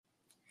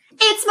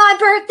It's my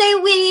birthday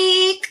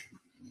week.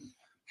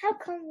 How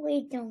come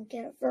we don't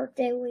get a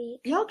birthday week?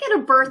 You'll get a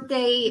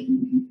birthday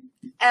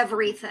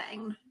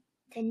everything.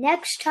 The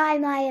next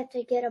time I have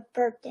to get a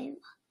birthday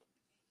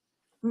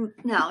month.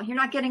 No, you're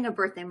not getting a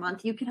birthday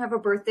month. You can have a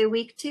birthday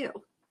week too.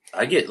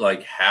 I get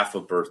like half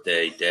a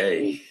birthday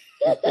day.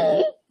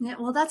 Yeah,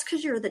 well, that's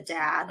because you're the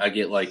dad. I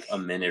get like a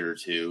minute or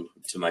two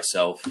to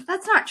myself.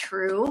 That's not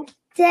true.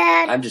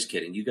 Dad. I'm just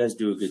kidding. You guys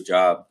do a good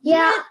job.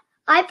 Yeah,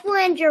 I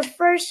planned your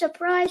first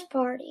surprise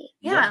party.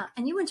 Yeah,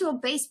 and you went to a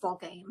baseball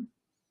game.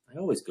 I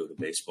always go to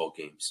baseball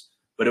games,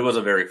 but it was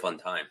a very fun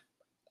time.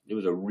 It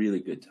was a really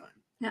good time.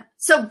 Yeah.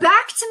 So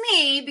back to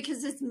me,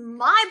 because it's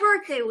my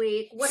birthday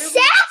week.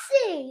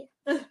 Sassy!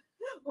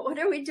 What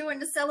are we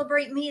doing to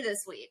celebrate me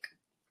this week?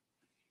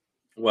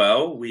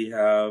 Well, we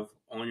have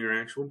on your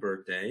actual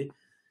birthday,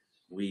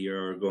 we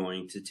are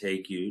going to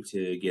take you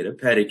to get a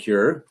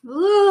pedicure.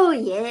 Ooh,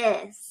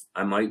 yes.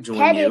 I might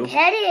join you.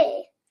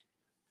 Petty.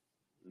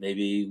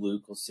 Maybe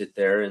Luke will sit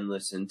there and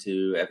listen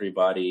to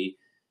everybody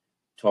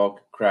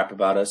talk crap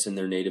about us in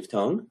their native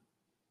tongue.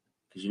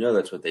 Because you know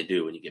that's what they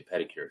do when you get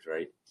pedicures,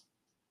 right?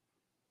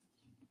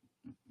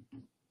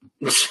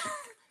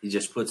 He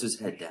just puts his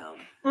head down.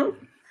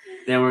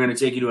 Then we're going to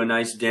take you to a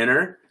nice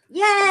dinner.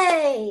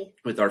 Yay!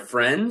 With our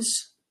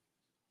friends.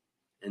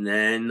 And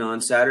then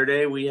on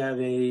Saturday, we have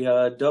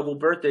a double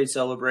birthday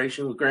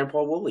celebration with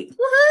Grandpa Wooly.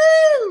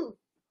 Woohoo! What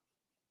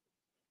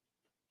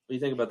do you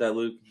think about that,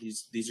 Luke?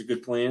 These are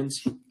good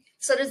plans?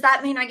 So does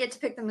that mean I get to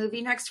pick the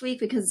movie next week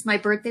because it's my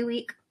birthday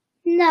week?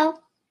 No.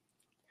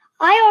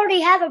 I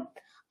already have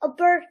a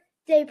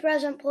birthday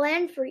present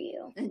planned for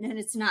you. And then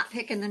it's not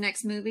picking the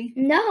next movie?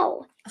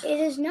 No, it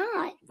is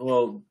not.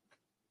 Well,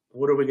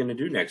 what are we going to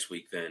do next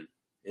week then?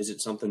 Is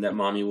it something that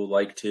Mommy will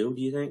like too,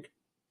 do you think?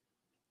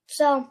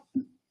 So,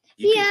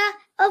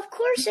 of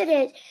course it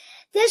is.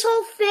 This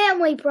whole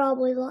family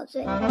probably loves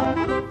it.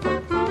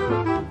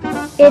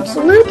 It's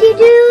Lukey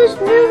Doo's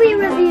Movie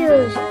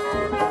Reviews.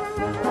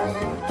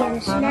 Get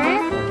a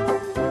snack,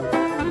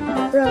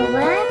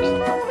 relax,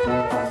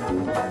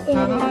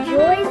 and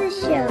enjoy the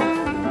show.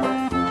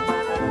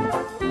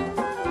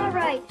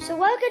 Alright, so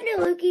welcome to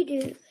Lukey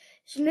Doo's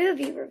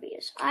Movie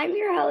Reviews. I'm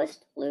your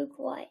host, Luke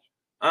White.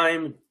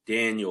 I'm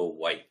Daniel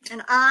White.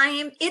 And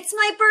it's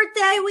my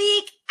birthday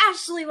week,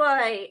 Ashley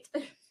White. I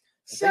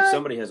think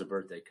somebody has a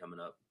birthday coming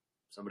up.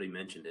 Somebody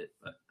mentioned it,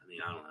 but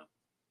I don't know.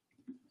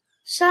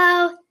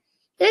 So,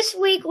 this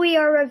week we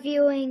are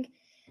reviewing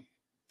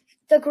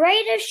The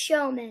Greatest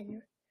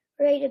Showman,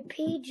 rated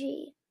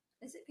PG.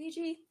 Is it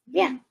PG?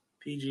 Yeah.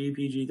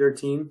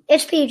 PG-13?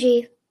 It's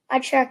PG. I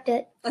checked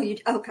it. Oh,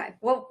 okay.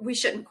 Well, we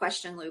shouldn't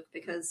question Luke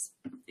because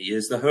He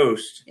is the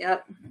host.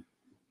 Yep.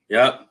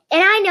 Yep.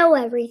 And I know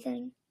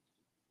everything.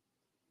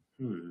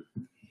 I'll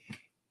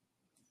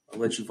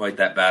let you fight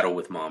that battle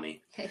with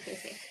Mommy.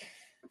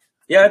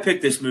 Yeah, I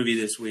picked this movie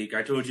this week.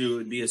 I told you it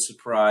would be a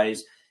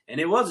surprise, and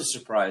it was a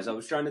surprise. I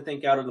was trying to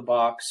think out of the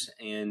box,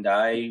 and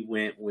I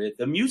went with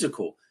a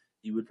musical.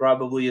 You would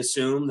probably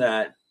assume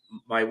that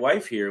my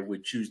wife here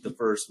would choose the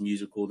first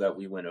musical that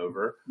we went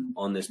over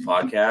on this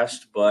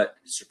podcast, but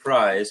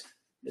surprise,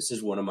 this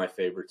is one of my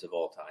favorites of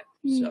all time.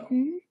 So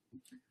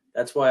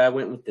that's why I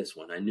went with this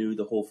one. I knew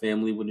the whole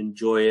family would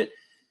enjoy it,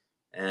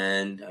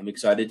 and I'm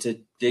excited to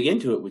dig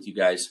into it with you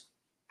guys.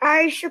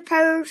 I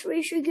suppose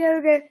we should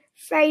go to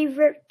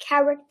favorite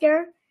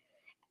character.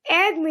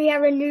 And we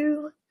have a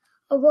new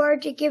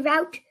award to give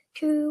out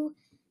to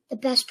the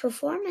best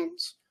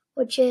performance,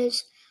 which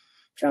is,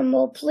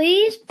 drumroll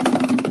please,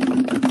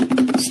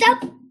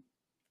 stop.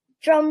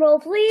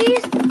 Drumroll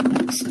please,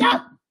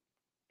 stop.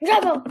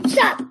 Drumroll,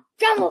 stop.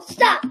 Drumroll,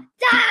 stop.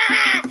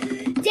 Ah!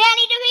 Danny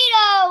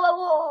DeVito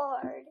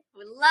Award.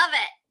 We love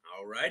it.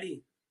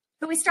 Alrighty.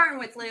 Who are we starting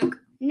with, Luke?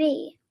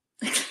 Me.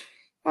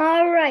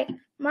 All right.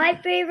 My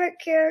favorite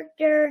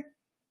character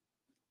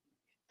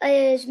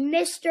is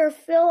Mr.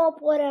 Philip,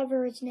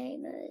 whatever his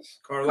name is.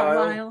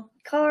 Carlisle.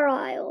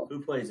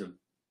 Who plays him?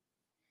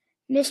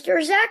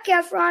 Mr. Zac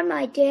Efron,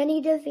 my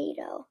Danny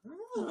DeVito.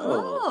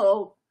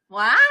 Oh,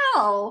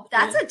 wow.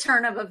 That's a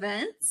turn of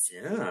events.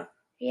 Yeah.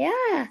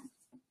 Yeah.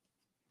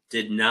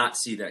 Did not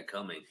see that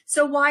coming.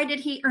 So why did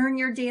he earn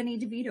your Danny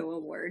DeVito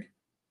award?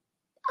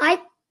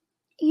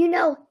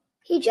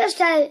 He just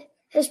had,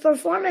 his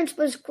performance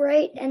was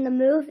great in the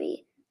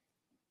movie.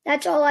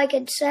 That's all I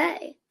could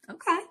say.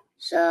 Okay.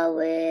 So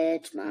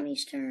it's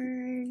Mommy's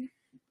turn.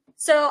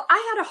 So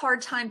I had a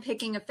hard time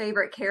picking a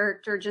favorite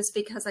character just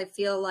because I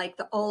feel like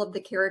all of the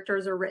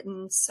characters are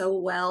written so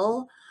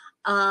well.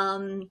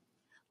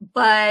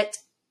 But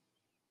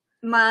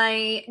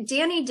my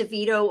Danny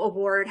DeVito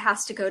award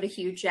has to go to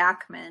Hugh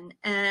Jackman.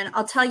 And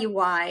I'll tell you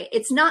why.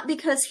 It's not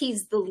because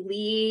he's the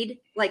lead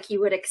like you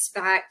would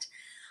expect.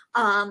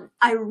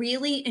 I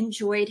really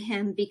enjoyed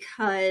him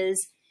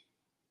because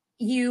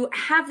you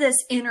have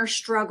this inner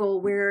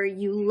struggle where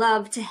you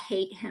love to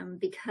hate him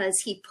because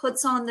he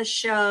puts on the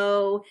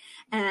show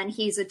and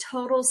he's a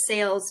total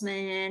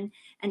salesman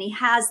and he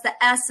has the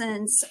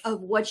essence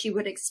of what you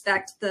would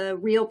expect the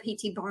real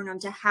P.T. Barnum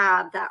to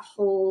have, that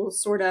whole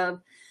sort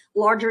of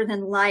larger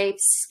than life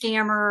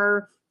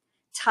scammer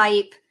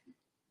type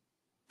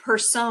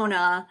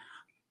persona,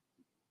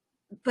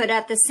 but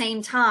at the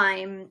same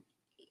time,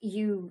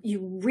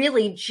 you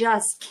really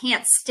just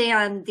can't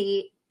stand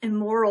the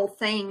immoral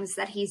things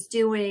that he's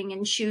doing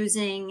and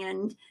choosing.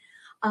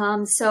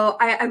 And so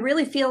I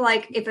really feel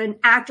like if an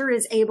actor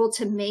is able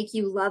to make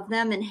you love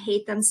them and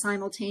hate them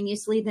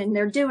simultaneously, then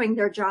they're doing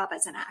their job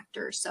as an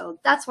actor. So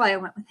that's why I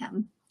went with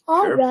him.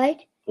 All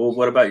right. Well,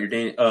 what about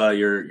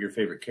your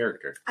favorite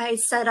character? I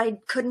said I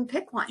couldn't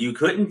pick one. You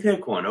couldn't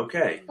pick one.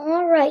 Okay.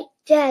 All right.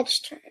 Dad's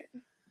turn.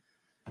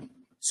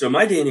 So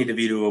my Danny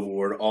DeVito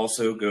award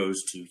also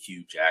goes to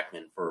Hugh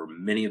Jackman for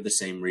many of the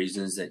same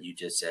reasons that you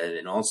just said,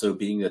 and also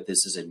being that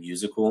this is a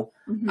musical.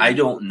 Mm-hmm. I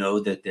don't know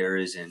that there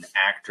is an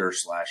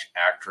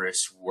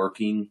actor/actress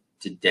working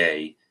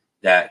today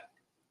that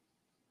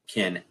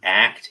can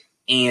act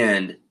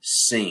and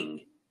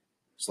sing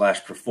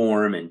 /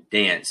 perform and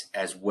dance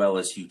as well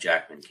as Hugh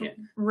Jackman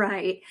can.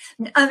 Right.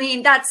 I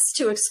mean, that's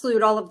to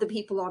exclude all of the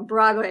people on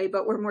Broadway,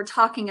 but when we're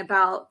talking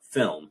about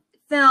film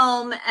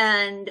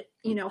and,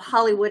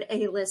 Hollywood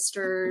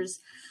A-listers,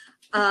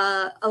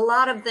 a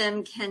lot of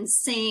them can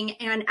sing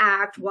and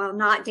act while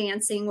not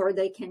dancing, or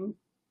they can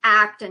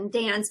act and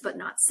dance but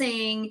not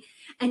sing.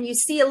 And you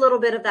see a little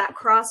bit of that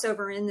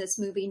crossover in this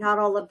movie. Not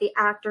all of the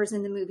actors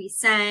in the movie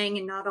sang,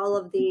 and not all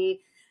of the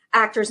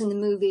actors in the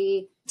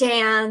movie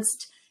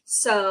danced.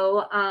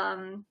 So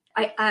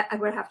I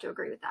would have to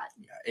agree with that.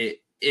 Yeah,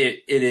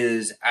 it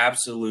is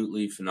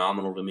absolutely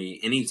phenomenal to me.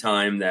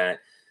 Anytime that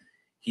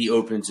he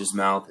opens his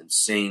mouth and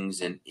sings,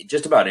 and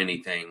just about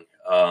anything,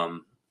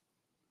 I'll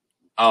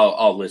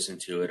listen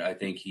to it. I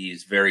think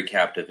he's very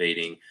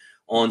captivating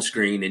on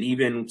screen, and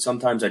even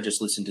sometimes I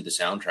just listen to the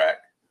soundtrack,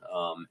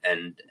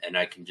 and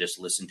I can just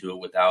listen to it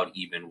without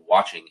even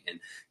watching. And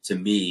to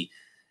me,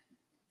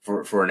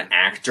 for an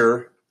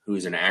actor who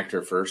is an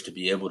actor first to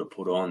be able to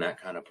put on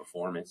that kind of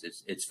performance,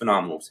 it's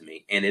phenomenal to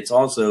me. And it's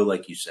also,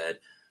 like you said,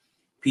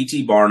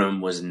 P.T. Barnum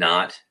was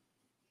not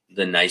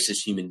the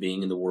nicest human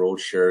being in the world.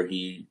 Sure,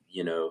 he,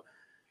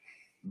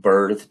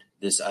 birthed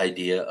this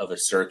idea of a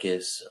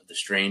circus, of the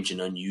strange and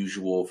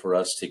unusual for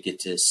us to get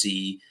to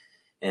see.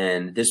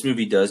 And this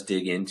movie does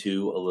dig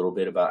into a little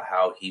bit about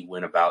how he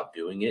went about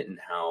doing it and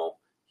how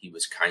he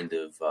was kind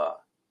of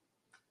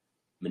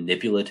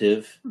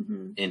manipulative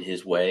in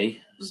his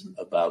way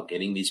about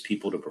getting these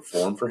people to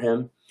perform for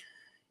him.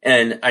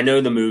 And I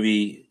know the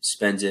movie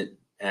spends it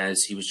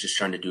as he was just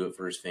trying to do it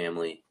for his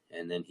family,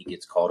 and then he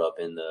gets caught up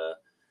in the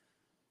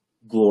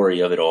glory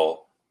of it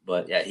all.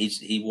 But yeah,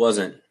 he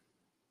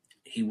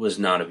was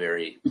not a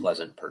very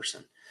pleasant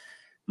person.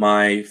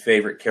 My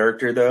favorite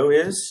character, though,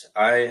 is,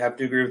 I have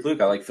to agree with Luke,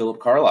 I like Philip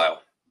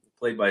Carlisle,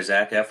 played by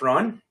Zac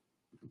Efron.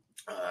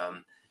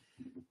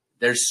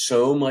 There's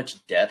so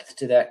much depth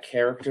to that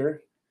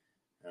character.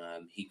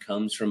 He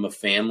comes from a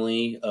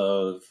family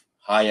of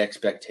high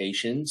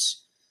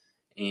expectations,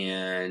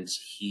 and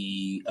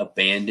he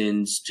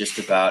abandons just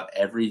about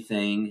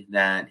everything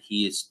that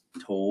he is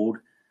told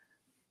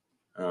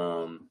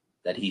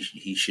that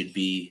he should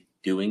be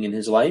doing in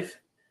his life.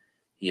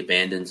 He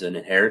abandons an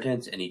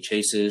inheritance, and he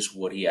chases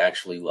what he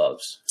actually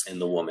loves and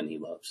the woman he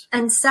loves.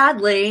 And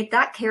sadly,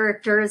 that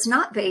character is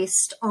not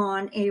based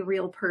on a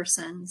real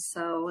person,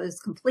 so it's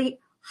complete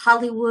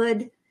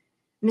Hollywood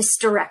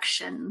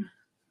misdirection.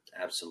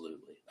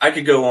 Absolutely. I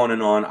could go on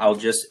and on.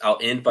 I'll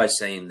end by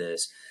saying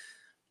this.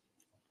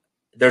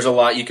 There's a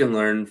lot you can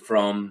learn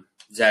from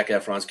Zac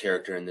Efron's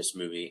character in this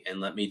movie.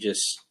 And let me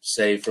just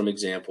say,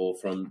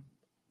 from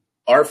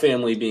our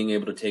family being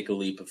able to take a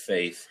leap of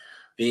faith,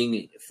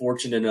 being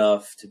fortunate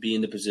enough to be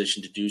in the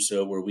position to do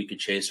so, where we could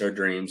chase our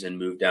dreams and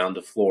move down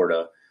to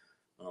Florida,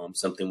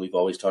 something we've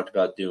always talked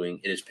about doing.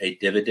 It has paid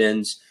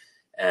dividends,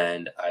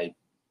 and I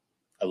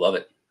love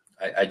it.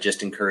 I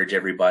just encourage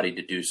everybody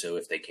to do so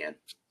if they can.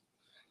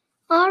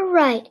 All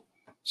right.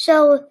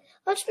 So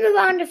let's move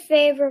on to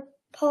favorite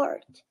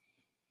part.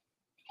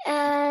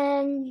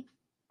 And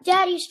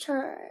Daddy's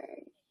turn.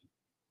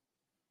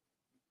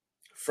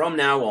 From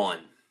now on,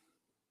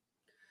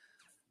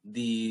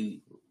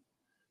 the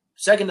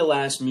second to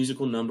last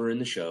musical number in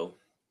the show,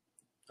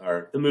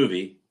 or the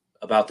movie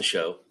about the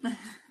show,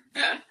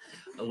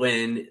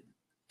 when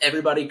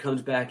everybody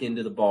comes back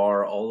into the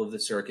bar, all of the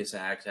circus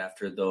acts,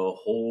 after the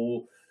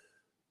whole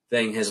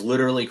thing has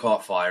literally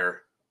caught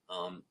fire.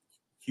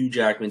 Hugh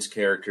Jackman's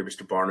character,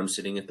 Mr. Barnum,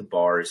 sitting at the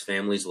bar. His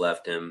family's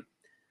left him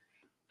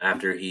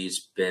after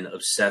he's been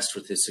obsessed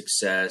with his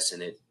success,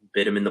 and it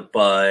bit him in the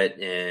butt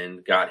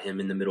and got him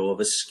in the middle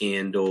of a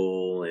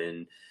scandal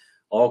and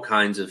all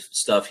kinds of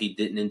stuff he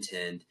didn't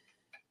intend.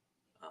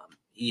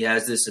 He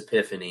has this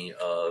epiphany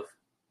of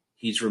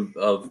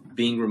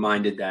being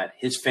reminded that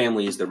his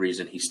family is the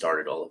reason he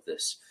started all of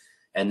this,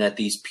 and that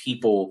these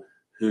people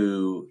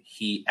who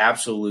he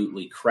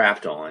absolutely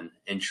crapped on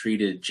and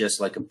treated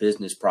just like a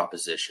business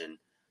proposition,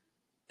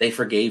 they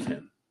forgave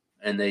him,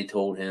 and they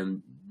told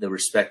him the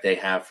respect they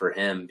have for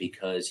him,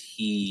 because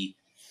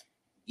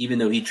even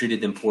though he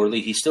treated them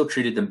poorly, he still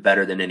treated them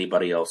better than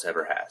anybody else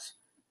ever has.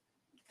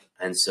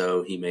 And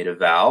so he made a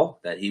vow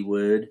that he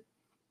would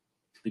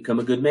become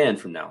a good man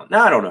from now on.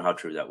 Now, I don't know how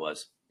true that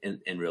was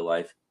in real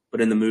life,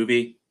 but in the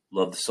movie,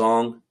 love the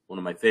song. One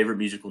of my favorite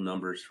musical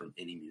numbers from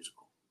any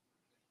musical.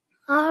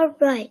 All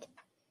right.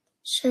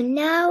 So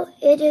now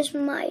it is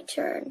my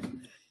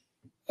turn.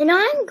 And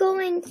I'm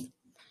going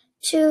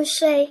to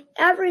say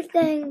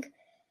everything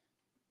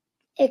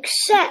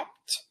except,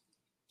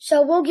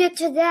 so we'll get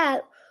to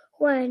that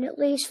when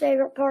least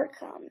favorite part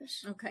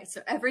comes. Okay,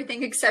 so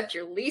everything except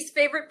your least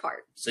favorite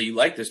part. So you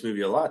like this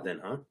movie a lot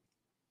then, huh?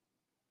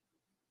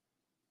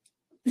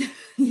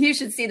 You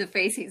should see the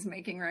face he's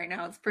making right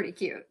now. It's pretty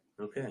cute.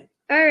 Okay.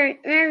 All right,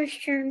 Mary's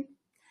turn.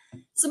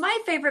 So my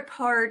favorite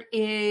part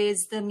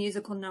is the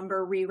musical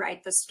number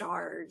Rewrite the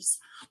Stars.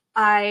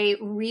 I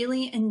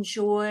really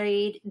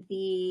enjoyed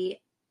the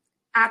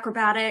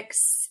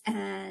acrobatics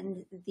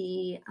and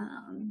the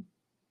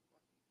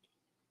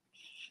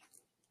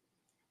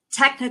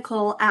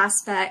technical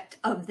aspect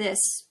of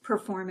this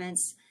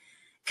performance,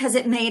 because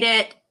it made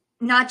it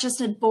not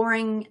just a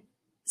boring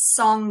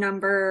song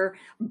number,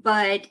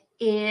 but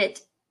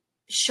it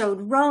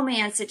showed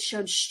romance, it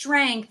showed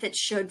strength, it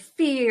showed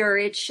fear,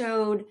 it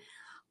showed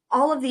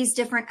all of these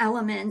different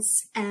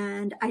elements,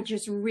 and I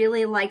just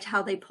really liked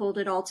how they pulled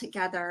it all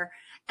together,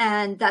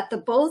 and that the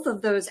both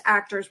of those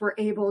actors were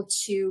able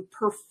to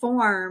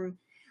perform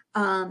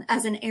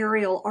as an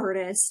aerial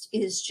artist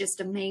is just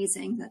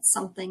amazing. That's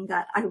something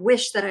that I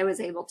wish that I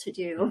was able to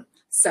do.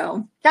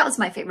 So that was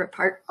my favorite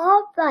part.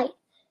 All right,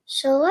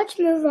 so let's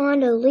move on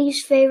to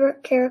least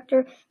favorite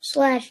character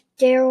 /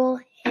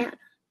 Daryl Hannah.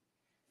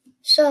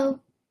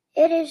 So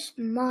it is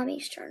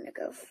Mommy's turn to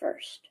go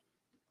first.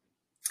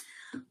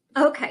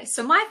 Okay,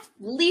 so my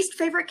least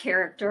favorite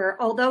character,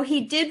 although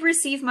he did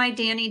receive my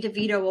Danny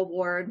DeVito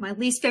award, my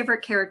least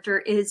favorite character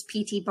is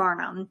P.T.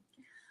 Barnum.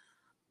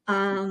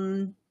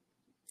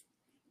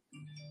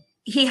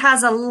 He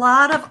has a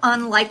lot of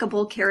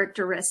unlikable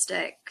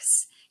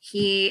characteristics.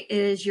 He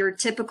is your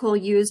typical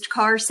used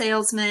car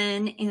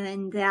salesman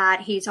in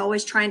that he's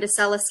always trying to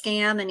sell a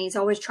scam and he's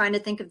always trying to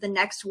think of the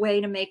next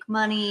way to make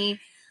money.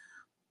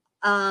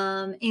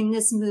 In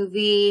this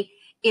movie,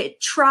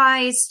 it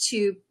tries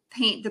to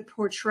paint the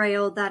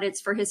portrayal that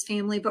it's for his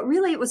family, but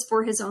really it was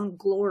for his own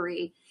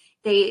glory.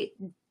 They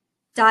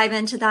dive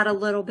into that a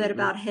little bit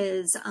about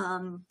his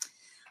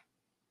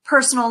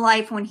personal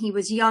life when he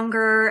was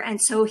younger,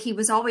 and so he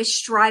was always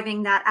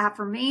striving that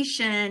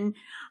affirmation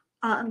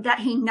that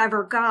he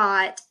never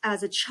got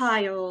as a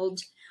child,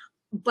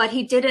 but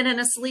he did it in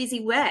a sleazy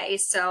way.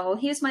 So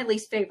he was my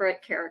least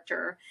favorite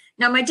character.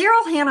 Now, my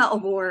Daryl Hannah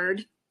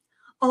award,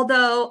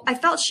 although I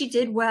felt she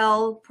did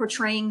well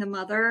portraying the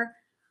mother,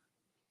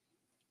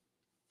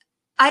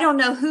 I don't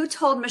know who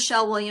told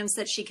Michelle Williams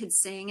that she could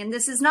sing, and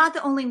this is not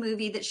the only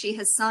movie that she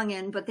has sung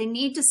in, but they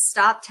need to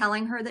stop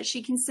telling her that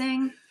she can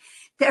sing.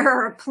 There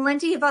are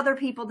plenty of other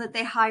people that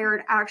they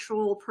hired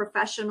actual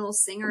professional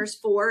singers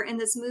for in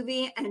this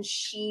movie, and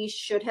she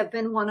should have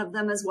been one of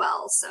them as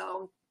well.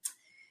 So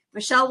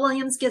Michelle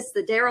Williams gets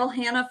the Daryl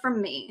Hannah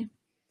from me.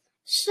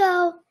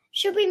 So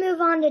should we move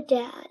on to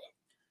Dad?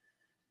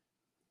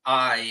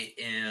 I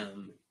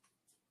am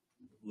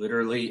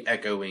literally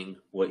echoing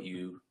what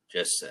you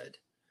just said.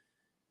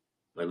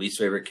 My least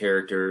favorite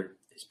character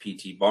is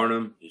P.T.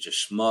 Barnum. He's a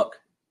smuckers,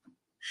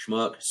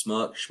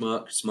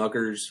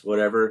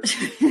 whatever.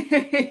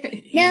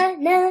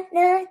 No.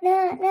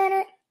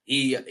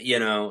 He,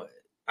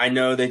 I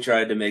know they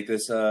tried to make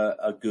this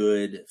a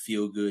good,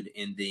 feel-good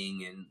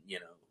ending, and,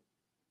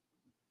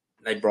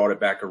 they brought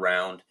it back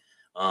around.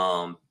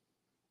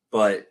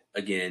 But,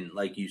 again,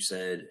 like you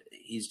said,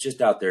 he's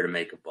just out there to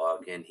make a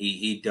buck, and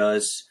he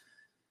does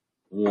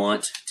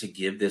want to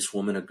give this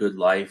woman a good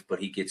life, but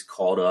he gets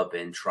caught up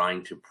in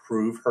trying to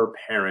prove her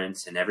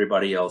parents and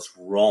everybody else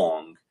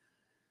wrong.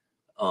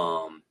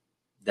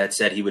 That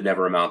said, he would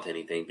never amount to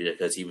anything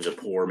because he was a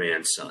poor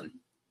man's son.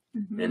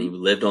 Mm-hmm. And he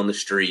lived on the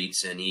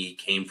streets and he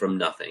came from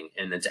nothing.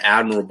 And it's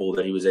admirable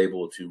that he was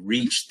able to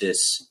reach this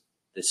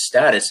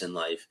status in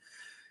life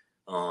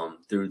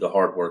through the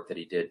hard work that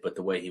he did. But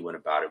the way he went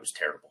about it was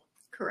terrible.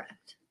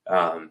 Correct.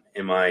 And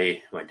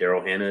my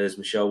Daryl Hannah is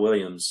Michelle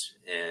Williams.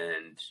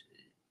 And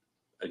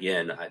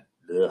again,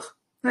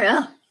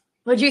 Yeah.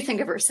 What'd you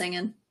think of her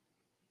singing?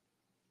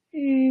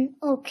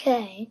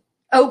 Okay.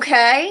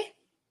 Okay?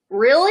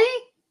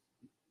 Really?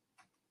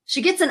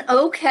 She gets an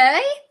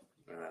okay?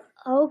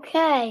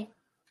 Okay.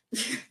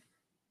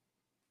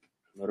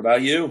 What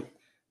about you?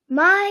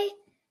 I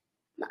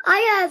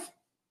have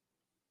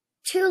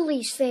two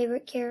least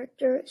favorite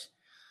characters.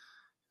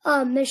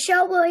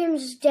 Michelle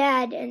Williams'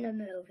 dad in the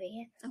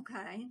movie.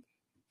 Okay.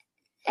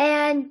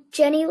 And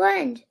Jenny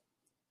Lind.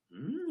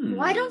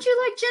 Why don't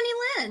you like Jenny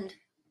Lind?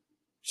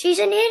 She's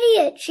an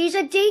idiot. She's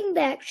a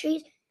dingbat.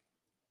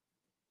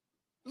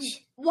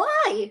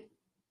 Why?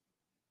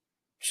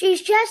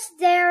 She's just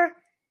there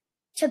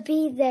to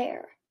be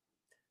there.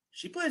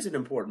 She plays an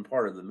important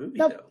part of the movie,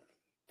 though.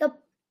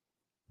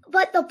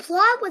 But the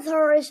plot with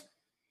her is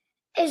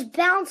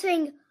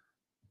bouncing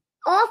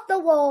off the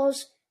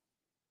walls,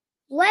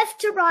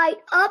 left to right,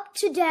 up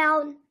to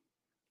down,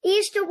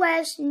 east to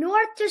west,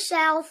 north to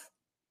south.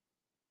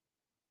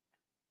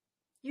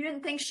 You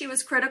didn't think she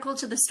was critical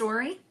to the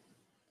story?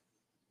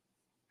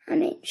 I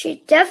mean, she's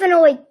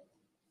definitely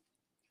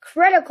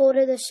critical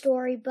to the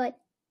story, but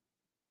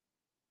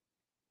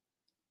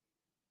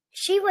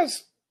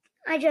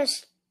I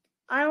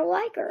don't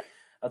like her.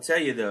 I'll tell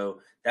you though,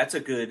 that's a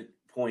good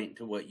point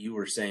to what you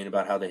were saying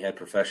about how they had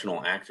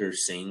professional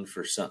actors sing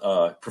for some,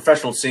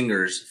 professional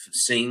singers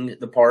sing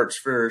the parts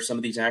for some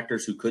of these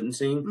actors who couldn't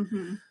sing.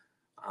 Mm-hmm.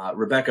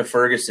 Rebecca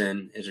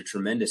Ferguson is a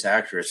tremendous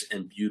actress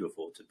and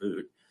beautiful to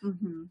boot.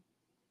 Mm-hmm.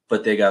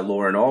 But they got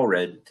Lauren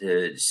Allred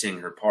to sing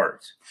her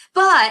parts.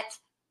 But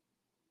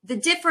the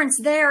difference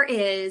there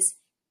is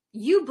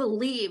you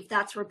believe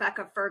that's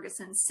Rebecca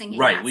Ferguson singing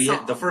right. that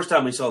song. The first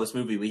time we saw this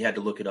movie, we had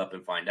to look it up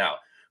and find out.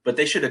 But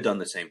they should have done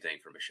the same thing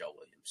for Michelle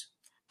Williams.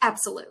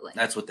 Absolutely.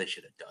 That's what they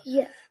should have done.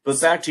 Yeah.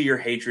 But back to your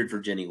hatred for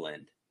Jenny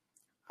Lind.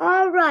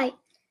 All right.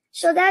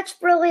 So that's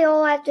really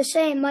all I have to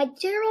say. My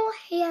Daryl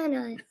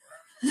Hannah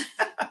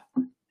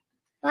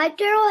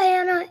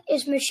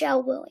is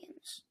Michelle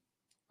Williams.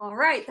 All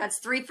right. That's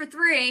 3 for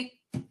 3.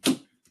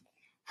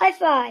 High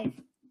five.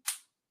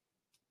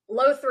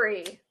 Low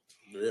 3.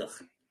 Ugh.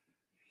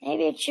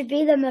 Maybe it should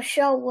be the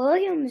Michelle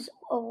Williams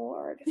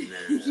Award. Nah.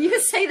 You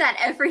say that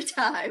every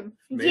time.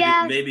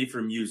 Maybe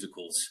for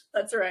musicals.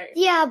 That's right.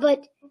 Yeah,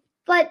 but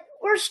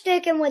we're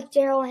sticking with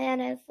Daryl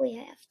Hannah if we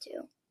have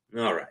to.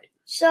 All right.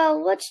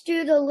 So let's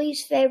do the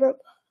least favorite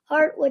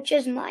part, which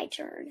is my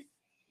turn.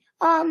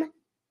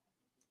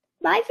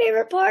 My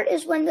favorite part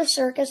is when the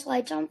circus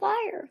lights on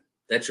fire.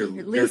 That's your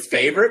least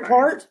favorite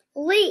part?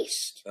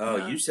 Least.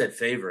 Oh, you said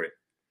favorite.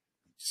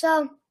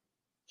 So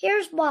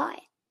here's why.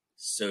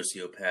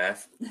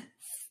 Sociopath.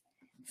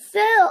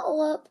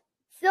 Philip,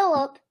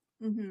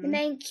 Mm-hmm. the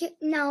main,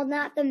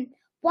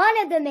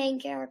 one of the main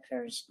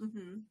characters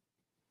Mm-hmm.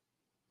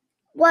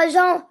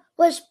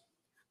 was,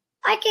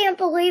 I can't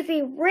believe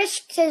he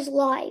risked his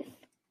life.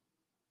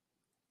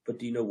 But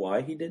do you know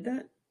why he did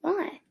that?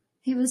 Why?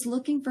 He was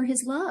looking for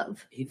his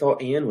love. He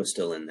thought Anne was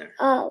still in there.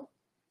 Oh,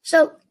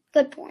 so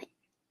good point.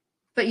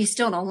 But you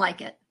still don't like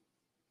it.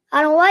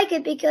 I don't like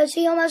it because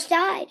he almost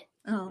died.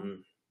 Oh. Mm.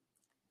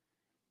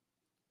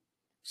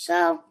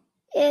 So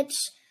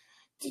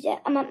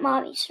I'm at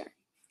Mommy's turn.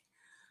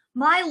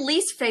 My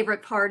least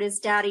favorite part is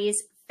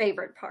Daddy's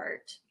favorite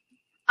part.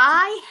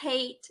 I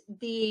hate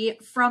the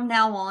From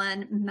Now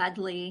On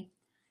medley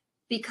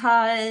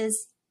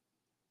because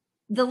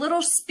the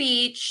little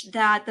speech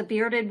that the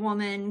bearded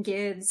woman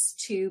gives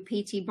to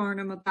P.T.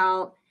 Barnum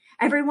about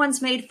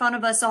everyone's made fun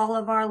of us all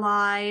of our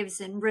lives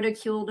and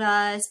ridiculed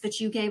us, but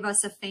you gave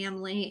us a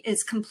family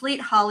is complete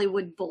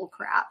Hollywood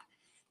bullcrap.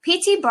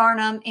 P.T.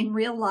 Barnum in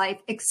real life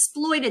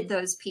exploited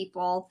those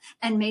people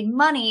and made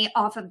money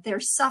off of their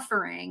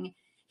suffering.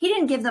 He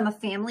didn't give them a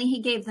family. He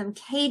gave them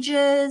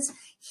cages.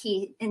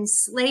 He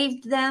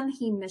enslaved them.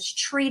 He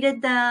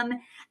mistreated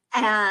them.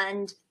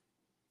 And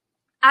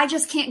I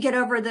just can't get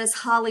over this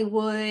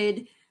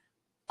Hollywood,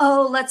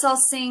 oh, let's all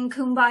sing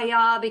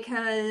Kumbaya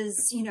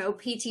because,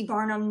 P.T.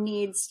 Barnum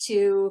needs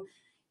to,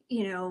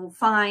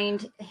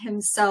 find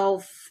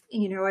himself,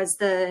 as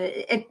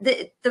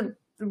the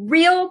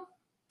real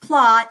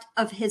plot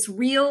of his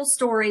real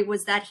story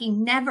was that he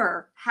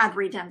never had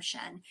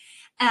redemption.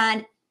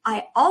 And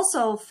I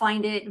also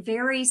find it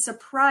very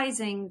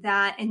surprising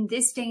that in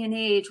this day and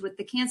age with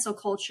the cancel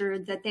culture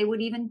that they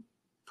would even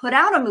put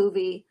out a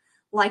movie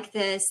like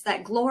this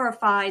that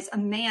glorifies a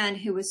man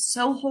who is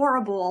so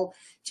horrible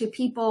to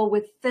people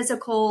with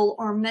physical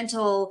or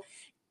mental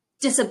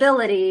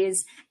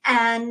disabilities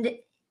and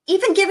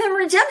even give him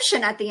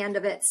redemption at the end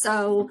of it.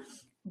 So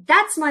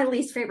that's my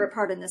least favorite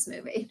part in this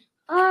movie.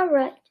 All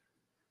right.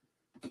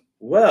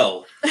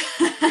 Well,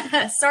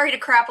 sorry to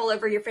crap all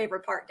over your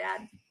favorite part,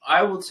 Dad.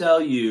 I will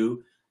tell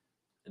you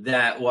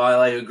that while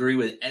I agree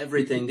with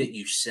everything that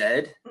you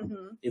said,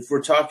 if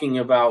we're talking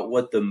about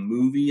what the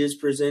movie is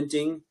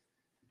presenting,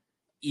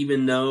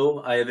 even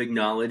though I have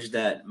acknowledged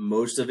that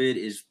most of it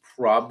is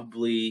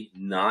probably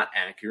not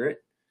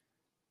accurate,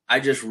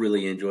 I just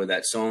really enjoy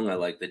that song. I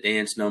like the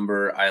dance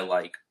number. I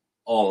like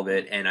all of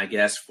it. And I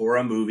guess for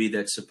a movie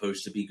that's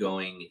supposed to be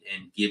going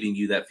and giving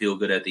you that feel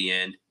good at the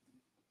end,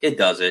 it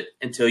does it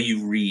until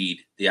you read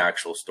the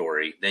actual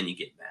story. Then you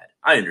get mad.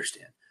 I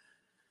understand.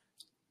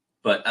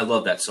 But I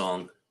love that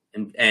song.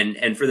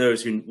 And for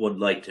those who would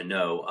like to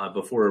know,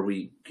 before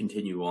we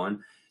continue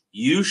on,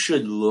 you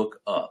should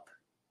look up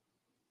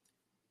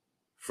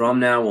From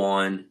Now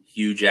On,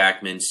 Hugh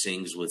Jackman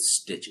Sings with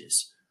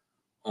Stitches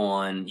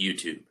on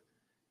YouTube.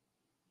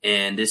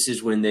 And this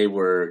is when they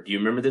were, do you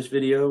remember this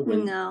video?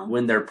 No.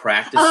 When they're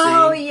practicing.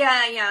 Oh,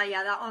 yeah.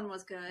 That one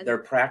was good. They're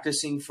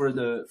practicing for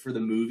the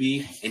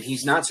movie, and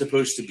he's not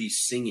supposed to be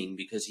singing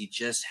because he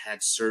just had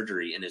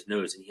surgery in his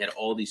nose, and he had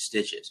all these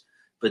stitches.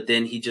 But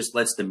then he just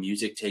lets the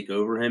music take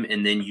over him,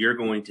 and then you're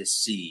going to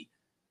see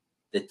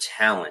the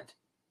talent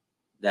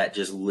that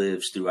just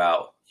lives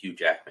throughout Hugh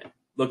Jackman.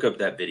 Look up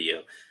that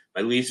video.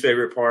 My least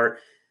favorite part,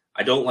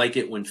 I don't like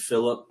it when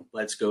Philip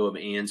lets go of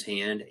Anne's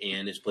hand.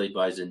 Anne is played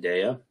by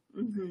Zendaya.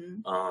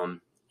 Mm-hmm.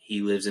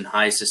 He lives in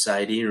high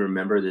society, and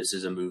remember, this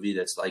is a movie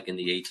that's like in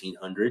the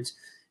 1800s.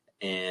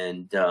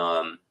 and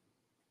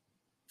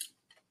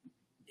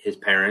his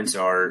parents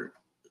are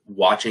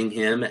watching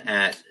him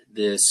at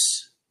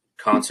this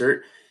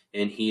concert,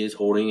 and he is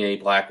holding a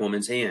black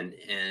woman's hand,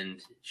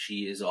 and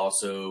she is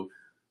also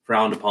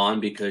frowned upon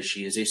because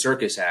she is a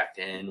circus act.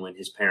 And when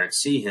his parents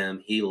see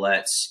him, he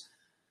lets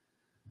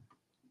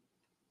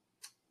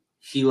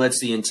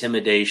the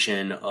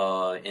intimidation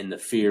and the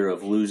fear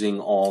of losing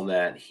all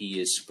that he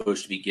is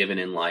supposed to be given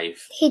in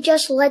life. He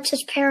just lets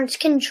his parents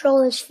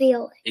control his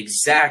feelings.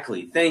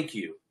 Exactly. Thank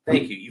you.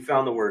 You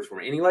found the words for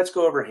me. And he lets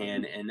go of her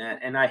hand, and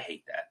I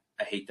hate that.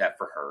 I hate that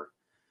for her.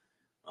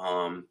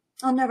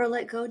 I'll never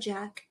let go,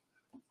 Jack.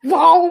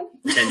 Wow.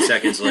 10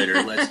 seconds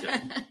later, let's go.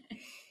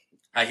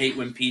 I hate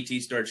when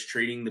PT starts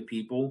treating the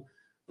people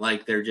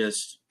like they're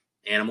just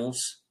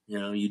animals.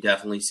 You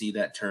definitely see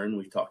that turn.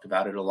 We've talked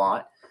about it a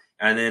lot.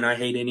 And then I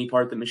hate any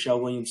part that Michelle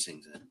Williams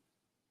sings in.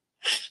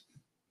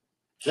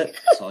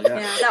 That's all I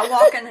got. Yeah, that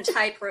Walking the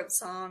Tightrope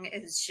song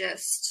is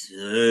just...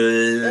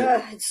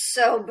 it's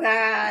so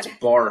bad. It's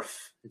barf.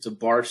 It's a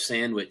barf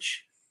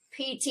sandwich.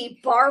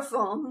 P.T.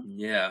 Barfum.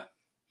 Yeah.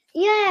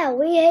 Yeah,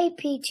 we hate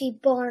P.T.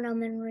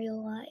 Barnum in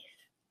real life.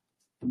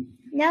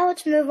 Now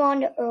let's move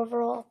on to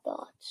overall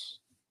thoughts.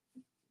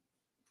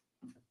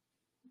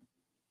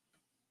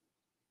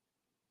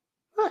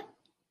 What?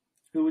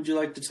 Who would you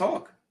like to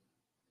talk?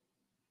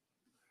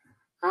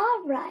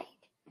 All right.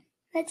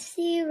 Let's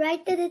see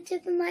right to the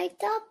tip of my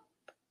top.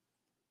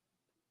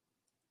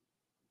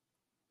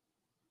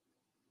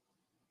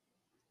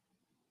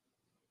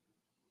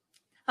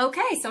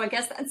 Okay, so I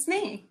guess that's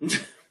me.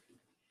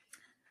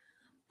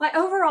 My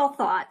overall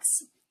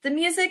thoughts. The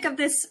music of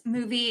this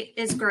movie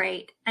is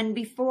great. And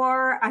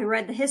before I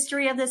read the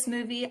history of this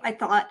movie, I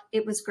thought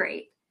it was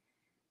great.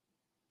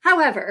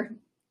 However,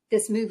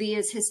 this movie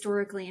is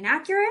historically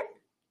inaccurate.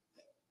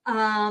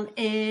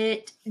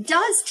 It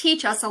does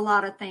teach us a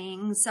lot of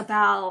things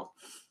about,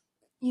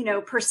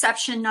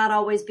 perception not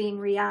always being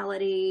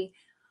reality.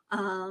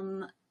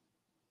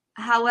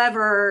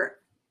 However,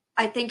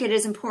 I think it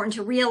is important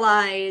to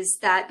realize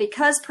that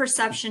because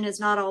perception is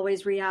not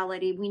always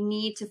reality, we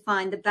need to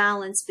find the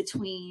balance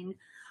between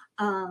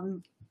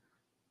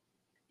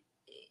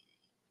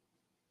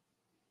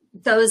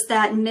those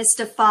that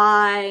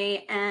mystify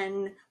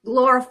and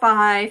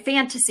glorify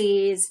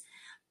fantasies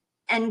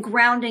and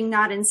grounding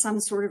that in some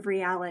sort of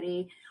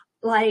reality.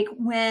 Like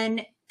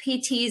when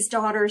PT's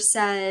daughter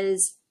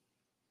says,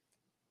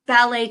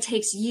 ballet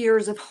takes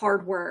years of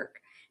hard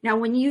work. Now,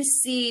 when you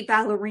see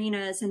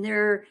ballerinas and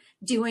they're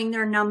doing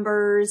their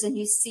numbers and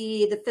you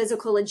see the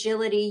physical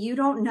agility, you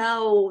don't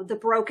know the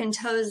broken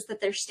toes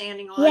that they're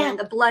standing on and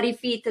the bloody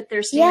feet that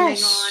they're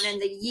standing on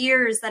and the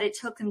years that it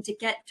took them to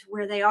get to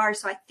where they are.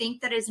 So I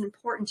think that is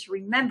important to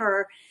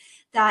remember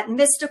that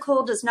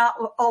mystical does not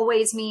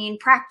always mean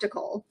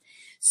practical.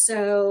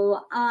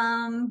 So,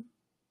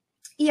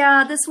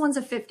 this one's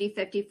a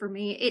 50-50 for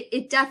me.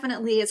 It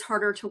definitely is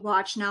harder to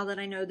watch now that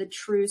I know the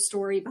true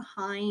story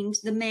behind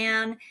the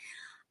man.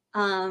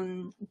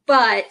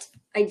 But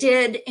I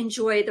did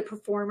enjoy the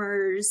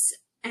performers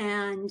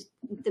and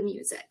the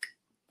music.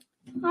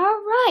 All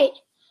right.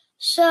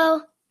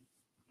 So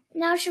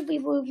now should we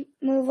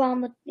move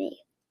on with me?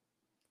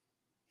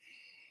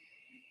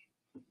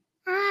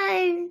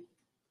 I'm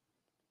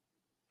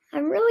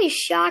really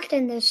shocked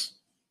in this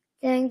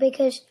thing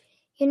because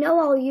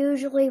I'll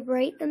usually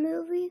rate the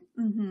movie.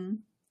 Mm-hmm.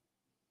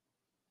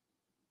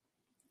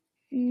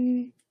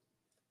 You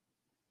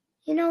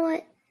know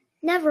what?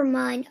 Never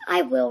mind.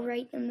 I will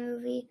rate the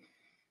movie.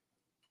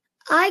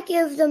 I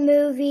give the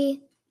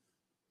movie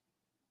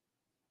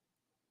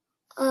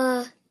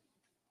 2.5.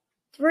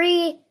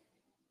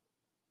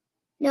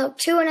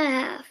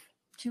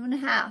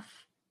 2.5.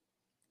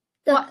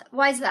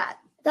 Why is that?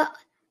 The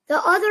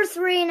other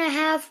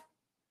 3.5.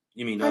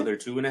 You mean other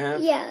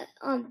 2.5? Yeah.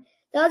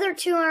 The other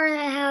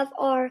 2.5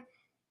 are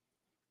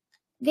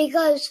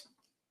because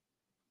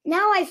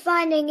now I'm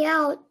finding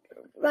out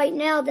right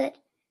now that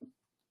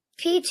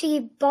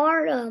P.T.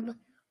 Barnum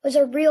was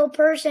a real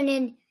person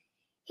and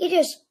he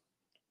just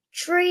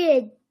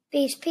treated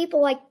these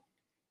people like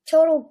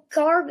total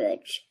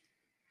garbage.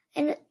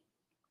 And it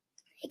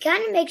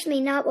kind of makes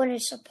me not want to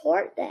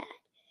support that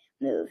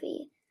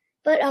movie.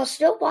 But I'll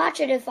still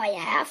watch it if I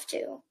have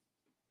to.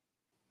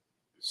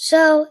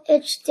 So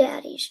it's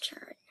Daddy's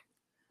turn.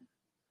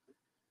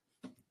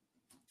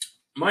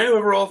 My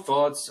overall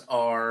thoughts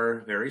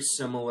are very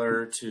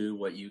similar to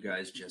what you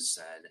guys just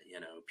said.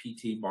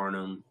 P.T.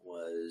 Barnum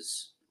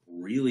was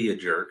really a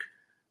jerk.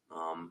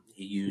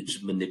 He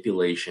used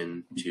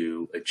manipulation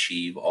to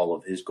achieve all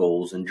of his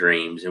goals and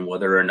dreams, and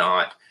whether or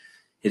not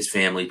his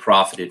family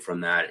profited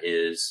from that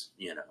is,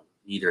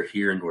 neither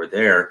here nor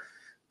there.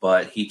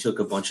 But he took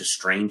a bunch of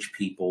strange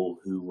people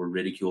who were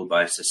ridiculed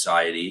by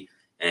society,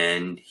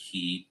 and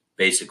he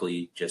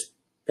basically just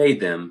paid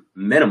them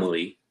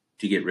minimally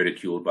to get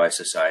ridiculed by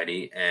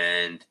society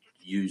and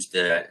used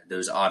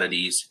those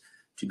oddities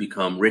to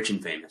become rich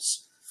and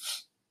famous.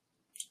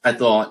 I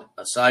thought,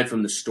 aside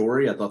from the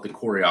story, I thought the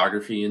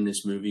choreography in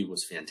this movie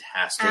was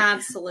fantastic.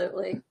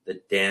 Absolutely. The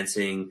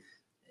dancing,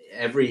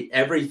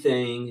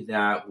 everything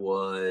that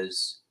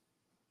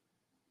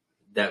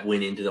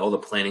went into all the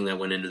planning that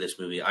went into this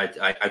movie.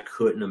 I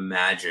couldn't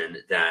imagine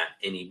that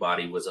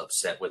anybody was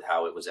upset with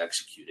how it was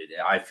executed.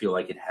 I feel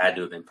like it had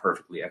to have been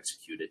perfectly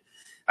executed.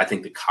 I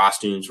think the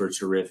costumes were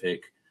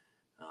terrific.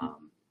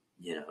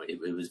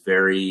 It was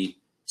very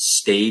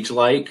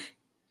stage-like,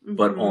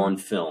 but on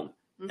film.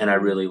 And I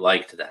really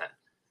liked that.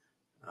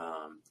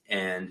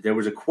 And there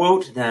was a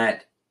quote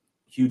that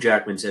Hugh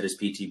Jackman said as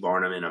P.T.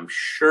 Barnum, and I'm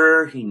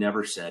sure he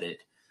never said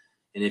it.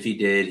 And if he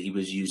did, he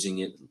was using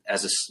it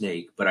as a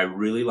snake. But I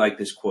really like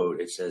this quote.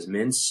 It says,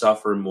 "Men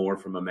suffer more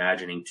from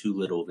imagining too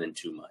little than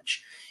too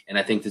much." And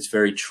I think that's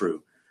very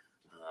true.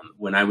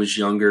 When I was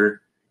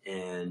younger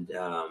and,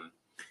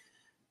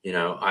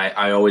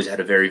 I always had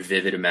a very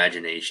vivid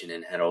imagination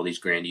and had all these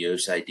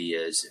grandiose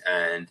ideas.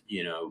 And,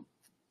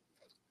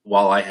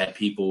 while I had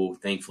people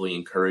thankfully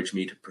encourage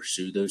me to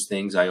pursue those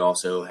things, I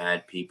also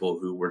had people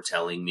who were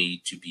telling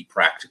me to be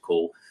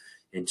practical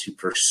and to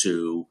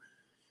pursue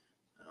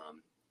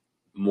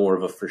more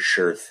of a for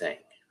sure thing.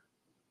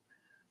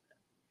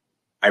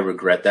 I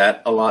regret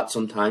that a lot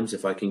sometimes,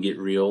 if I can get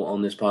real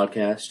on this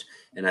podcast.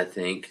 And I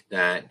think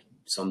that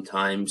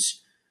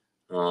sometimes,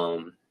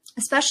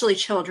 especially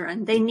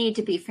children, they need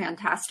to be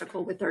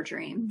fantastical with their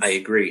dreams. I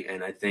agree.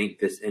 And I think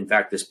this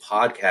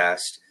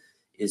podcast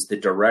is the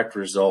direct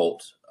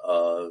result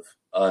of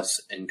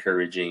us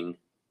encouraging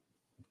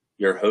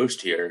your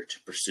host here to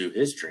pursue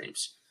his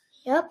dreams.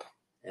 Yep.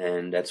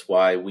 And that's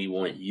why we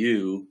want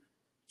you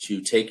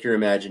to take your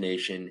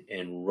imagination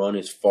and run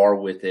as far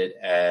with it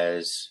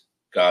as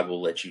God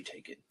will let you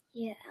take it.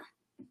 Yeah.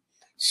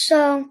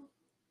 So,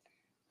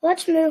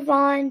 let's move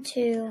on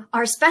to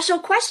our special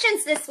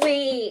questions this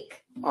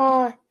week.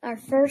 Our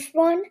first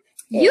one.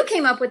 You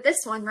came up with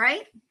this one,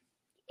 right?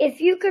 If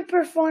you could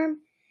perform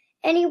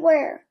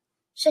anywhere,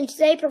 since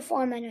they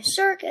perform in a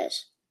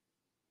circus.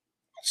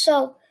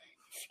 So,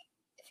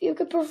 if you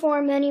could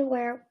perform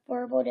anywhere,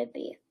 where would it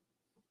be?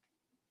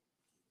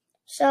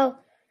 So,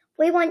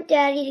 we want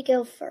Daddy to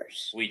go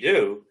first. We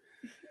do?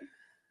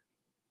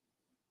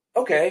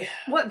 Okay.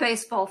 What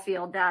baseball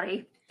field,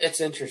 Daddy? It's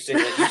interesting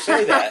that you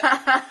say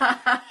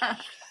that.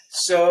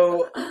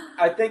 So,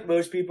 I think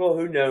most people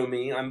who know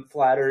me, I'm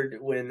flattered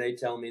when they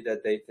tell me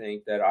that they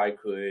think that I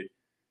could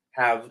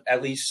have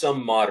at least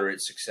some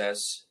moderate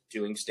success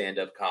doing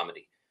stand-up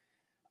comedy.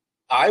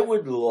 I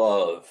would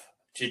love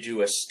to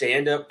do a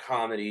stand-up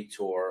comedy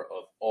tour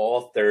of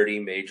all 30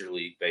 Major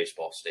League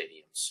Baseball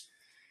stadiums.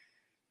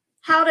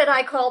 How did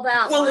I call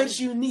that Well, one? it's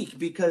unique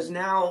because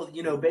now,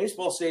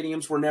 baseball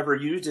stadiums were never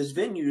used as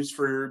venues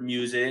for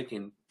music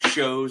and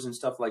shows and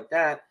stuff like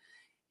that.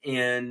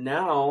 And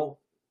now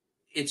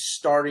it's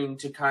starting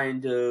to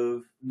kind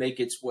of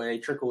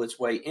trickle its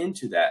way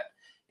into that.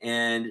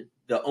 And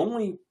the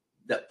only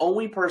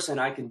person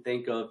I can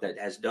think of that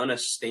has done a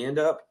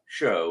stand-up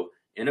show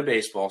in a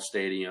baseball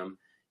stadium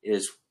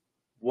is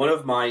one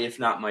of my, if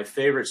not my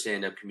favorite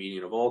stand-up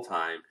comedian of all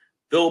time.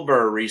 Bill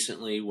Burr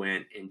recently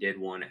went and did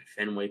one at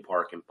Fenway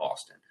Park in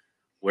Boston,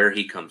 where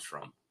he comes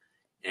from.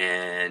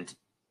 And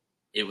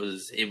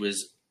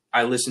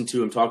I listened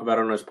to him talk about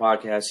it on his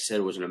podcast. He said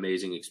it was an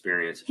amazing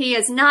experience. He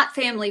is not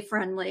family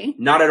friendly.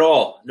 Not at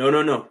all.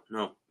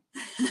 No.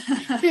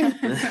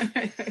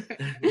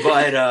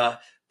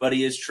 But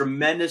he is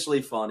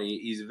tremendously funny.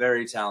 He's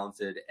very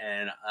talented,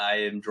 and I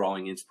am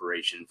drawing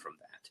inspiration from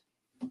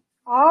that.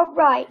 All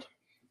right.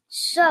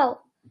 So,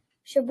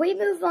 should we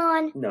move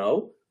on?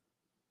 No.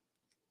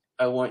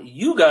 I want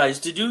you guys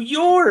to do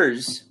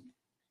yours.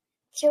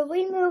 Should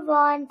we move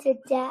on to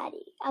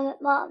Daddy?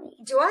 Mommy.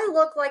 Do I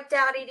look like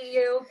Daddy to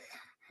you?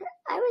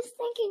 I was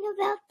thinking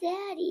about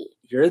Daddy.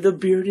 You're the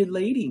bearded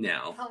lady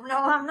now. Oh, no,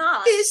 I'm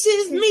not. This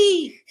is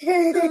me.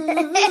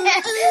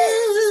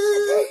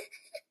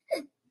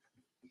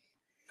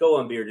 Go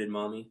on, bearded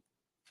mommy.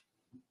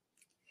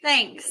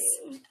 Thanks.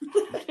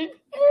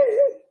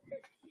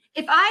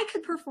 If I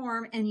could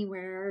perform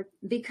anywhere,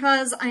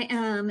 because I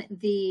am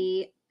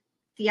the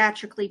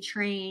theatrically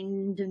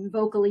trained and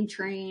vocally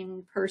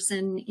trained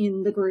person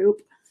in the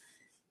group,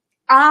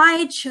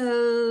 I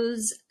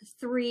chose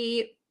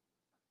 3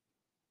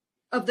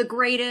 of the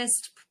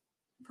greatest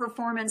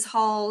performance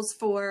halls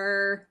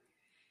for,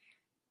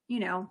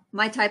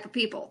 my type of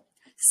people.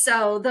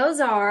 So those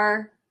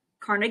are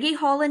Carnegie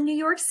Hall in New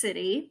York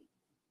City,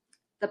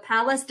 the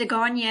Palais de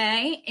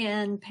Garnier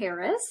in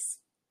Paris,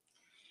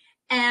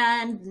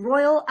 and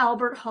Royal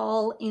Albert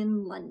Hall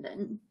in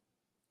London.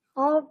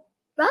 All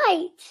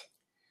right.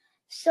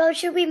 So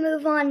should we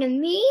move on to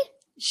me?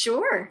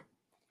 Sure.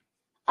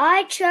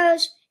 I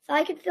chose, if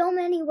I could film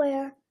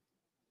anywhere,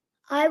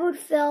 I would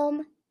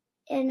film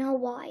in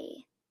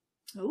Hawaii.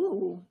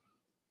 Ooh.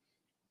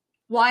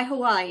 Why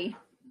Hawaii?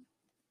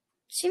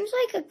 Seems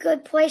like a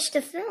good place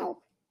to film.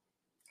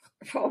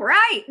 All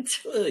right.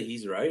 Well,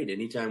 he's right.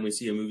 Anytime we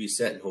see a movie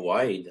set in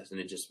Hawaii, doesn't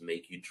it just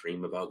make you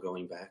dream about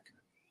going back?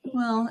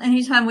 Well,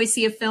 anytime we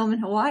see a film in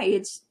Hawaii,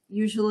 it's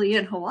usually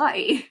in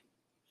Hawaii.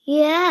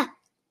 Yeah.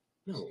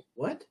 No,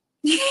 what?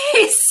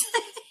 Yes.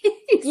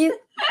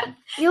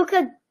 You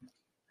could,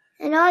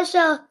 and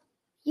also,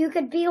 You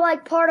could be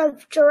like part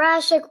of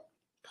Jurassic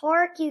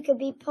Park. You could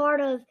be part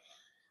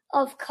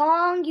of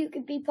Kong. You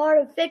could be part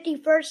of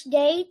 50 First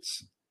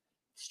Dates.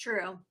 It's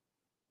true.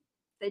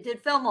 They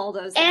did film all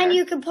those. And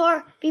you could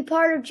be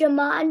part of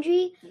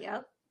Jumanji.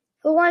 Yep.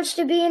 Who wants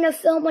to be in a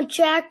film with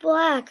Jack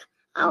Black?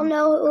 I don't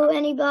know who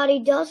anybody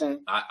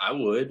doesn't. I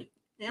would.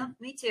 Yeah,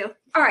 me too.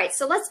 All right,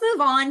 so let's move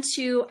on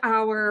to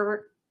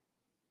our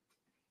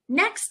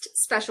next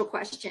special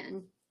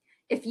question.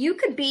 If you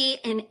could be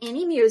in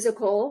any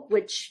musical,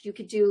 which you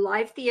could do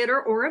live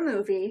theater or a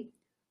movie,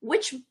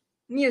 which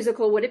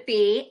musical would it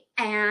be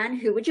and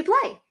who would you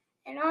play?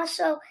 And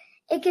also,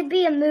 it could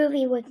be a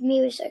movie with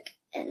music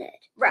in it.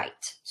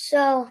 Right.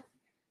 So,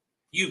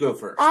 you go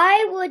first.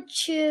 I would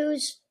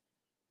choose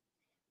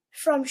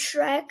from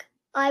Shrek.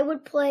 I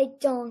would play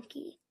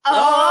Donkey.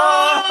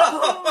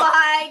 Oh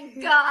my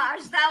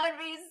gosh, that would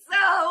be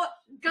so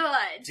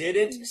good.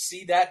 Didn't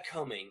see that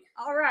coming.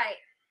 All right.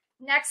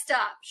 Next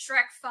up,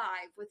 Shrek 5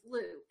 with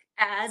Luke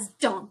as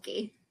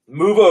Donkey.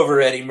 Move over,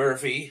 Eddie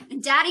Murphy.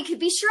 And Daddy could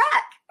be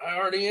Shrek. I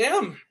already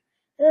am.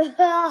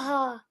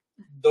 All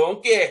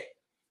Donkey.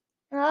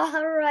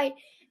 right.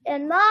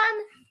 And Mom,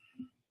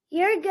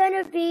 you're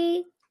gonna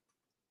be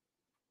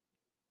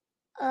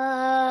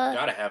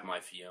Gotta have my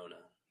Fiona.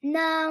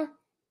 no.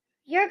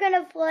 You're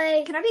gonna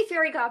play Can I be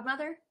Fairy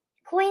Godmother?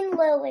 Queen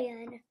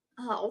Lillian.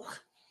 Oh.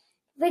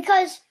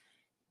 Because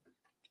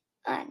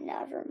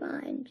never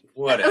mind.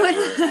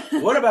 Whatever.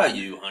 What about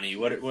you, honey?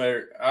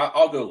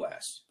 I'll go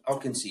last. I'll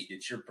concede.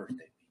 It's your birthday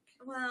week.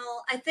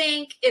 Well, I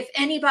think if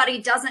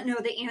anybody doesn't know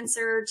the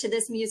answer to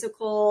this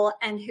musical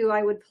and who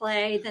I would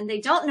play, then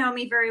they don't know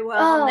me very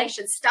well, and they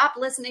should stop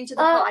listening to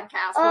the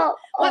podcast.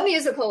 What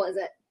musical is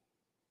it?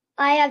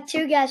 I have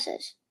two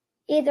guesses.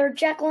 Either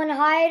Jekyll and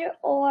Hyde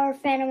or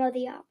Phantom of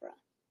the Opera.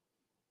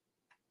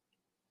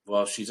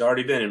 Well, she's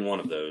already been in one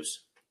of those.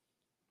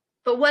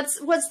 But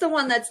what's the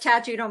one that's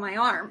tattooed on my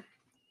arm?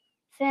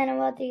 Phantom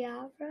of the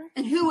Opera.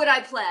 And who would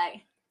I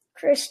play?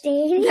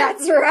 Christine.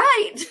 That's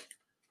right.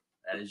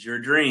 That is your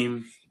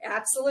dream.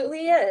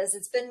 Absolutely is.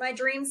 It's been my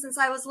dream since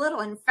I was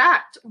little. In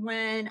fact,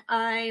 when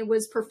I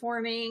was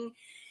performing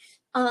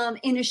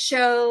in a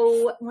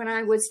show when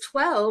I was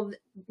 12,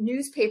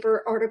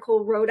 newspaper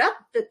article wrote up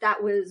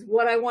that was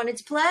what I wanted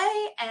to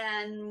play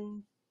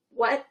and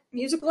what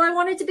musical I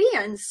wanted to be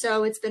in.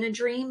 So it's been a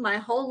dream my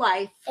whole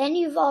life. And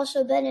you've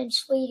also been in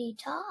Sweetie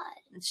Todd.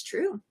 It's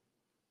true.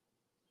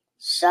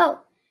 So,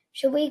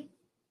 should we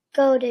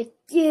go to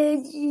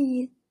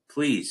Disney?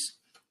 Please.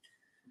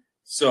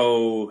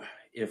 So,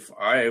 if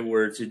I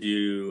were to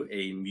do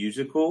a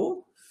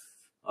musical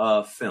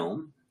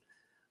film,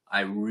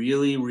 I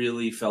really,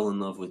 really fell in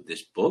love with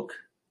this book.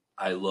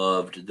 I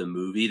loved the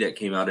movie that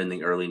came out in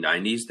the early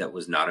 90s that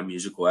was not a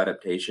musical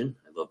adaptation.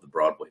 I love the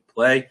Broadway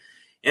play.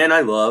 And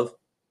I love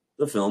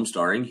the film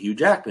starring Hugh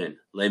Jackman,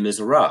 Les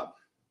Miserables.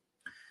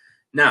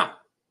 Now,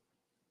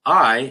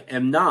 I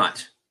am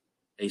not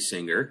a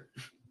singer.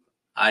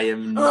 I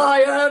am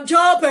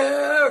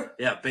Chopper!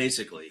 Yeah,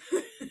 basically.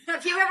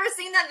 Have you ever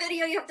seen that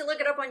video? You have to look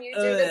it up on YouTube.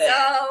 It's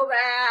so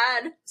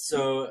bad.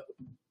 So,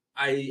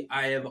 I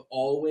have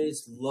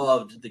always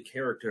loved the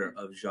character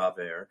of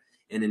Javert.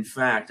 And in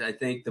fact, I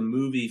think the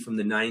movie from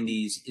the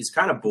 90s is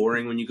kind of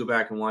boring when you go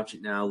back and watch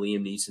it now.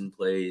 Liam Neeson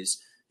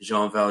plays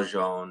Jean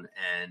Valjean,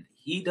 and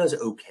he does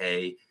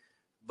okay,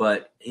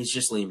 but he's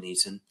just Liam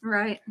Neeson.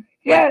 Right.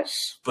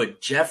 Yes. But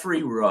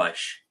Jeffrey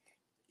Rush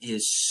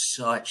is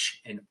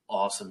such an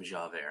awesome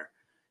Javert.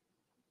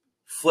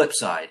 Flip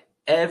side,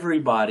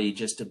 everybody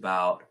just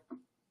about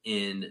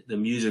in the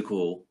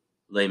musical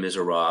Les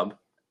Miserables,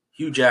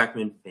 Hugh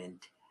Jackman,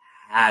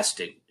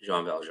 fantastic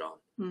Jean Valjean.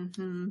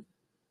 Mm-hmm.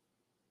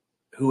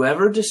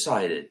 Whoever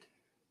decided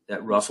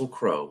that Russell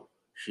Crowe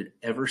should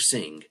ever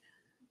sing,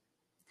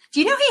 do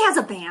you know he has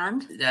a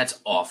band? that's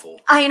awful.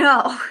 I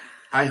know.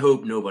 I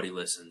hope nobody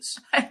listens.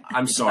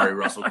 I'm sorry,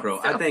 Russell Crowe.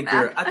 So I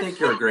think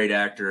you're a great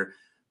actor,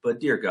 but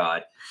dear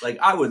God, like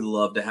I would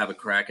love to have a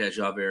crack at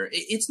Javert.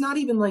 It's not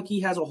even like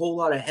he has a whole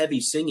lot of heavy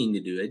singing to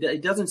do.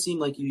 It doesn't seem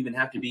like you even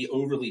have to be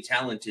overly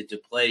talented to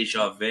play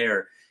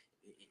Javert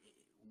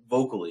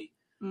vocally.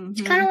 Mm-hmm.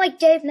 It's kind of like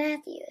Dave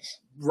Matthews.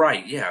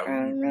 Right, yeah.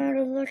 I'm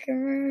not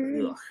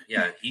looking. Ugh,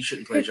 yeah, he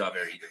shouldn't play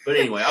Javert either. But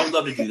anyway, I would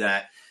love to do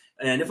that.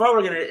 And if I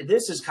were going to,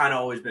 this has kind of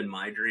always been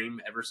my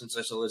dream ever since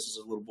I saw this as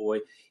a little boy.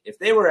 If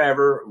they were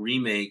ever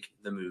remake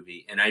the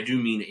movie, and I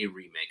do mean a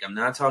remake, I'm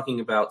not talking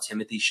about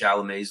Timothée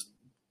Chalamet's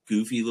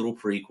goofy little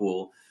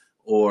prequel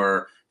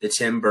or the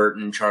Tim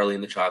Burton Charlie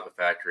and the Chocolate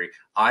Factory.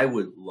 I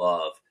would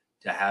love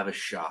to have a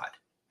shot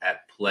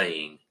at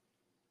playing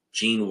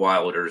Gene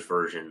Wilder's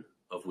version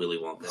of Willy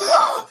Wonka.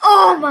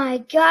 Oh my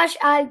gosh,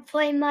 I'd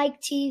play Mike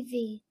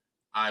TV.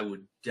 I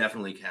would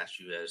definitely cast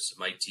you as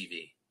Mike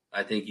TV.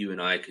 I think you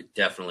and I could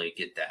definitely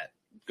get that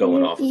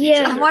going off of each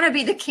Yeah. I other. want to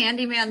be the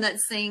Candyman that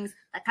sings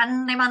the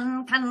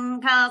Candyman can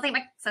cause he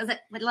mixes it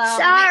with love.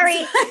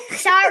 Sorry,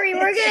 sorry,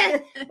 we're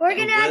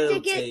gonna have to Will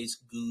get.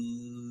 taste good.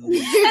 And he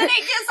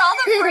gives all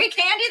the free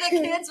candy to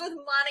kids with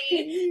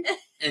money.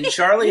 And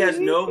Charlie has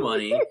no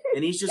money,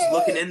 and he's just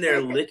looking in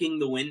there licking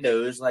the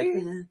windows like,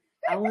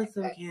 I want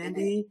some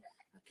candy.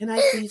 Can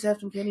I please have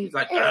some candy? He's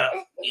like, yeah,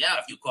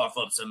 if you cough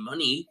up some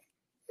money.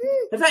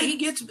 In fact,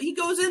 he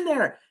goes in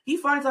there. He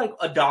finds like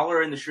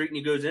 $1 in the street and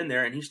he goes in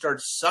there and he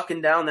starts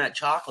sucking down that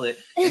chocolate.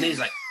 And then he's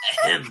like,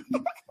 ahem,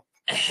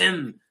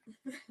 ahem.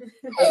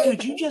 Like,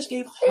 dude, you just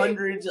gave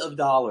hundreds of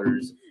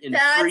dollars in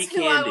free candy. That's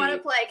who I want to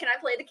play. Can I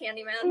play the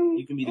candy man?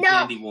 You can be the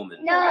candy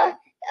woman. No,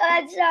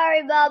 I'm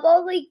sorry, Bob.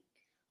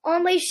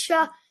 Only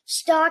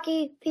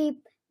stocky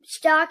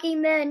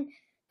men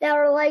that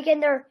are like in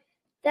their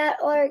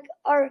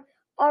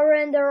are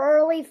in their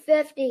early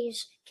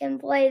 50s can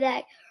play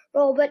that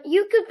role. But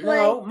you could play.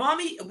 No,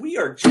 Mommy, we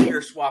are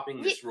gender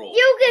swapping this role.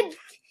 You could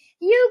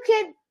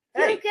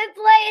play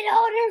an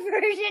older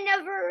version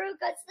of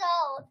Veruca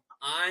Salt.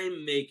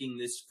 I'm making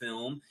this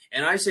film,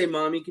 and I say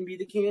Mommy can be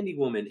the candy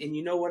woman. And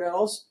you know what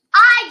else?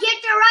 I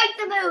get to write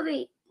the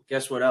movie.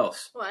 Guess what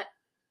else? What?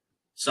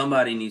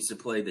 Somebody needs to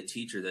play the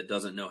teacher that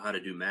doesn't know how to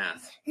do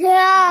math.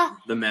 Yeah.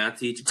 The math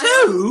teacher.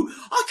 2?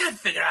 I can't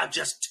figure out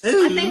just 2.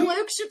 I think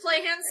Luke should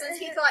play him since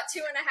he thought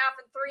 2.5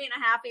 and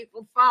 3.5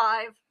 equaled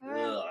 5.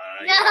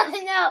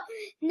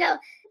 No.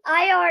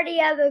 I already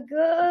have a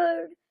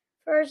good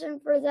person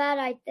for that,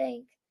 I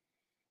think.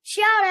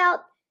 Shout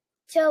out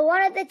to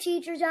one of the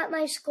teachers at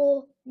my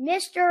school,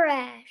 Mr.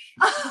 Ash.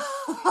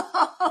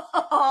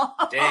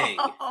 Dang.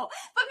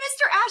 But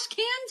Mr. Ash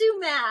can do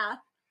math.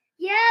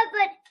 Yeah,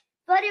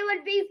 but it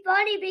would be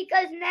funny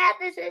because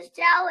math is his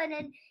talent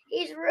and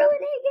he's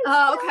ruining his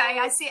Oh, okay.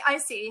 I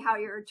see how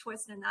you're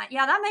twisting that.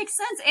 Yeah, that makes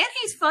sense. And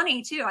he's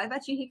funny too. I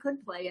bet you he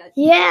could play it.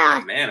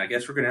 Yeah. Man, I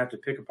guess we're going to have to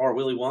pick apart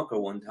Willy Wonka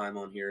one time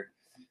on here.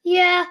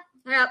 Yeah.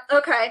 Yeah,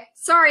 okay.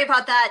 Sorry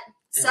about that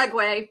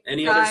segue.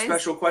 Any guys. other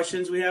special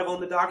questions we have on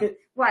the docket?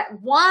 What?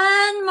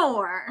 One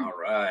more. All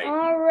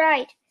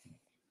right.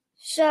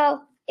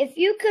 So, if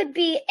you could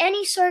be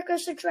any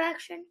circus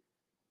attraction,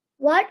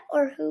 what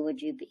or who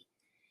would you be?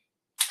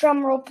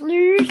 Drum roll,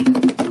 please.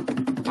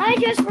 I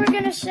guess we're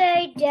going to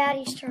say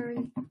Daddy's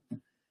turn.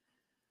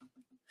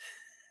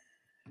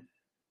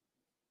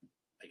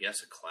 I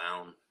guess a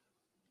clown.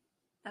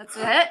 That's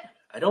it?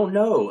 I don't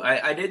know.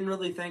 I didn't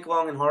really think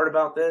long and hard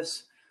about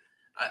this.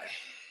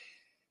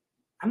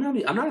 I'm not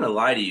going to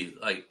lie to you.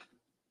 Like,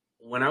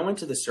 when I went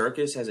to the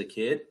circus as a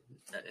kid,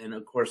 and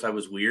of course I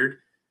was weird,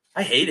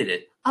 I hated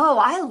it. Oh,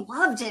 I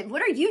loved it.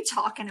 What are you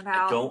talking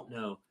about? I don't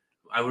know.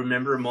 I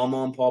remember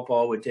Mama and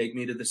Pawpaw would take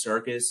me to the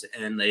circus,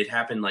 and they'd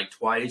happen like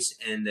twice,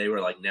 and they were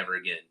like, never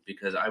again,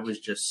 because I was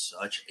just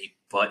such a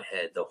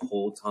butthead the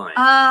whole time.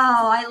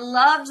 Oh, I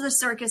loved the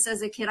circus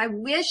as a kid. I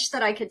wish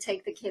that I could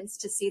take the kids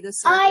to see the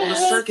circus. Well, the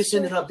circus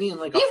ended up being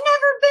like You've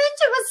never been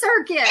to a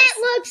circus. It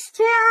looks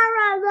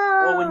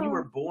terrible. Well, when you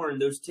were born,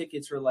 those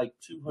tickets were like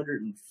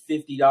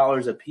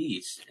 $250 a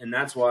piece, and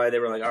that's why they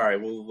were like, all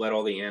right, we'll let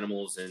all the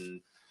animals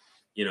and,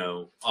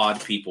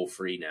 odd people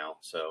free now,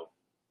 so...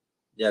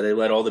 Yeah, they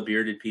let all the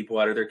bearded people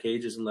out of their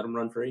cages and let them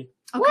run free.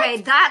 Okay,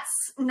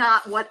 that's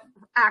not what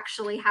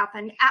actually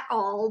happened at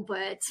all,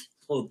 but...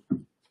 Well,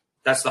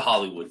 that's the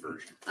Hollywood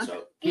version.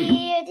 So.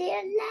 Bearded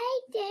lady.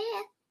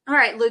 All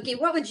right, Lukey,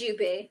 what would you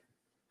be?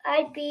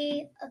 I'd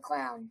be a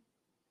clown.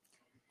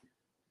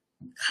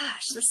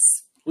 Gosh,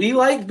 this... We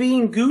like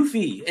being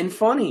goofy and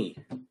funny.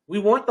 We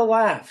want the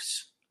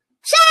laughs.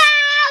 So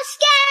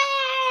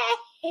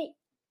scary!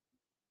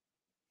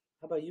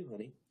 How about you,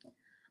 honey?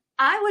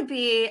 I would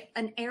be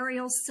an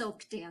aerial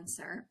silk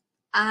dancer.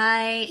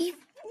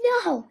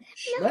 No.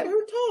 Let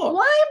her talk.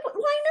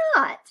 Why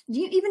not?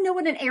 Do you even know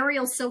what an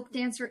aerial silk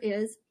dancer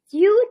is?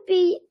 You would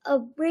be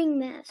a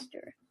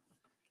ringmaster.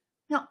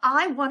 No,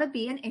 I want to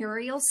be an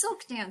aerial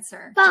silk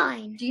dancer.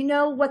 Fine. Do you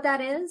know what that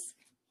is?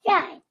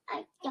 Yeah,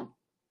 I don't.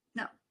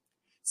 No.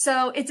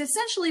 So it's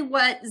essentially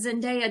what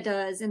Zendaya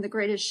does in The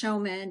Greatest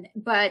Showman,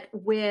 but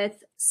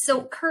with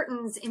silk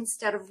curtains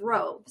instead of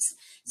robes.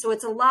 So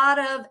it's a lot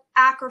of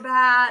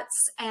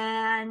acrobats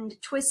and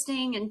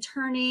twisting and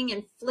turning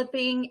and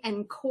flipping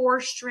and core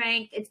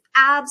strength. It's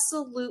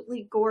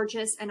absolutely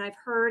gorgeous, and I've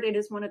heard it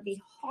is one of the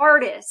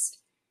hardest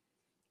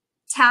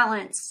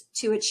talents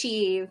to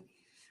achieve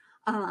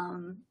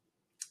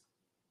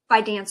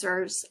by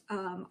dancers.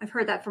 I've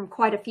heard that from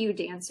quite a few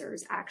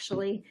dancers,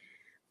 actually.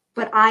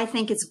 But I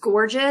think it's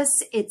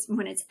gorgeous. It's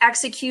when it's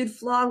executed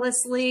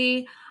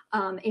flawlessly.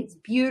 It's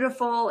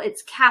beautiful.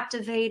 It's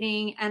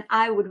captivating. And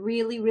I would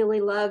really,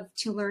 really love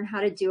to learn how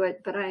to do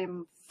it. But I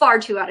am far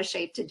too out of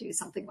shape to do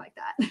something like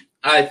that.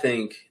 I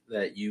think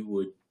that you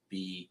would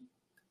be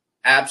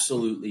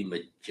absolutely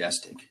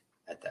majestic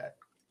at that.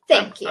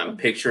 Thank you. I'm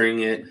picturing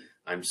it.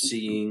 I'm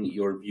seeing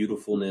your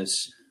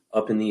beautifulness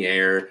up in the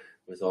air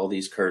with all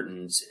these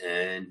curtains.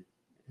 And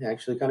it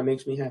actually kind of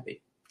makes me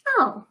happy.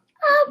 Oh,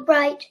 all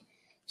right.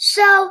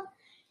 So,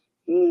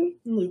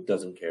 Luke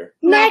doesn't care.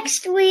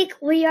 Next week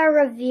we are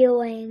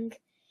reviewing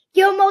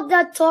Guillermo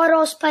del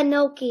Toro's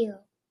Pinocchio.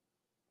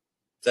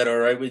 Is that all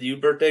right with you,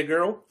 birthday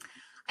girl?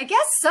 I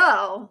guess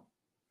so.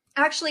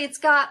 Actually, it's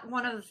got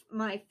one of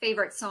my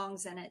favorite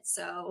songs in it,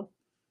 so.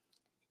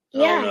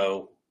 Yeah. Oh,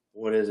 no.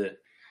 What is it?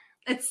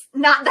 It's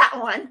not that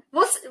one.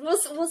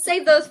 We'll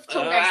save those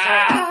till next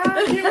time.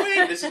 I can't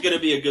wait. This is gonna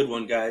be a good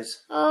one,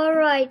 guys. All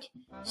right.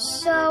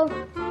 So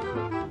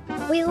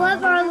we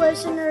love our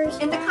listeners.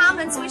 In the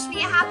comments, wish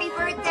me a happy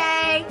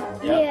birthday.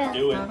 Yep, Yeah.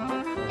 do it.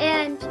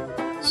 And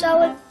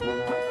so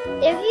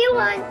if you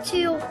want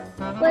to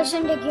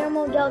listen to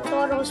Guillermo del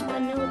Toro's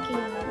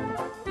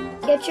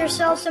Pinocchio, get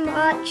yourself some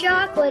hot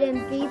chocolate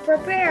and be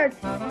prepared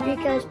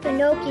because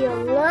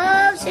Pinocchio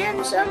loves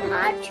him some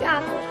hot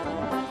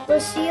chocolate. We'll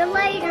see you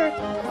later.